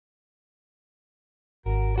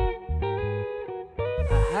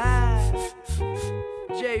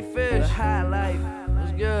J-Fish, high life,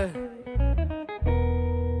 what's good?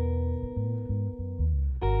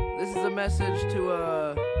 This is a message to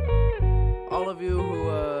all of you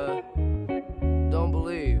who don't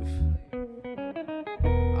believe.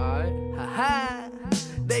 Alright? Haha!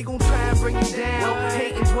 They gon' try and bring you down.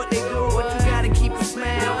 Hating's what they do, but you gotta keep a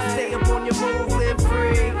smile. Stay up on your move, live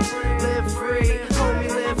free. Live free, homie,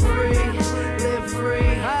 live free. Live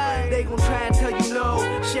free. They gon' try and tell you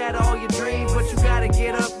no. Shatter all your dreams, but you gotta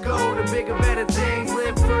get up, go to bigger, better things.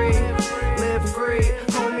 Live free,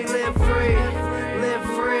 homie, live free. Live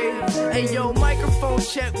free. Hey yo, microphone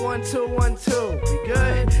check 1 2 1 2. We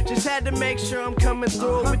good? Just had to make sure I'm coming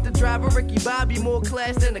through with the driver Ricky Bobby, more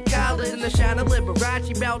class than the college and the shine of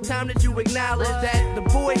Liberace. About time that you acknowledge that the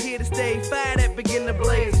boy here to stay. Fire that begin to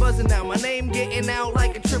blaze, buzzing out my name, getting out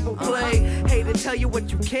like a triple play. Hate to tell you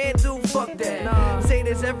what you can't do, fuck that. Say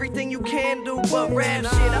there's everything you can do, but rap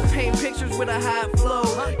shit. I paint pictures with a high flow.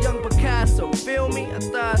 Young Picasso, feel me? I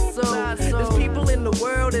thought so. There's people in the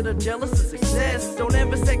world that are jealous of success. Don't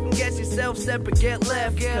ever second guess yourself, step or get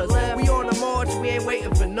left. Cause we on the march, we ain't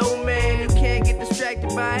waiting for no man. You can't get distracted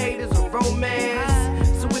by haters or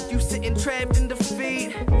romance. So if you sitting trapped in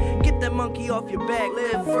defeat, get that monkey off your back,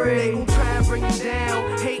 live free. They gon' try and bring you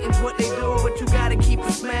down. Hating's what they do, but you gotta keep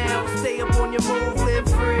a smile. Stay up on your move, live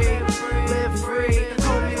free. Live free,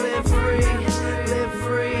 homie, live free. Live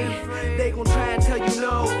free. They gon' try and tell you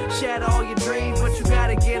no. Shatter all your dreams, but you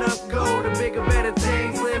gotta get up, go to bigger, better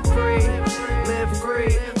things. Live free,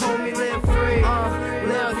 homie, live free.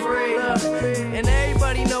 Live free. And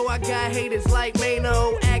everybody know I got haters like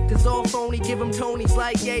Mano. Actors all phony, give them Tonys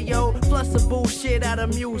like yayo. Plus the bullshit out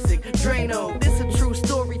of music, Drano. This a true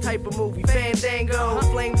story type of movie, Fandango.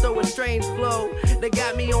 Flamethrower, strange flow. They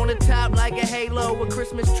got me on the top like a halo, a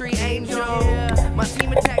Christmas tree angel. My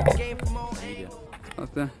team attacked the game from all angles.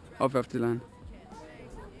 Oppe auf die Line.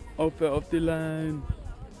 Oppe auf die Line.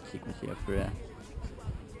 Kig mig her for det.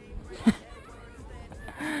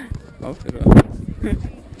 Oppe da.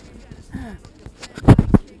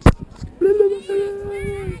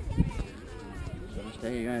 Så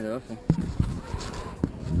skal jeg i gang i det oppe.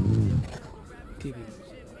 Kig.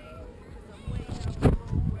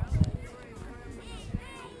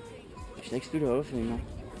 Jeg skal ikke slutte oppe endnu.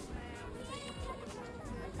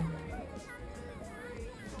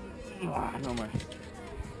 Nå,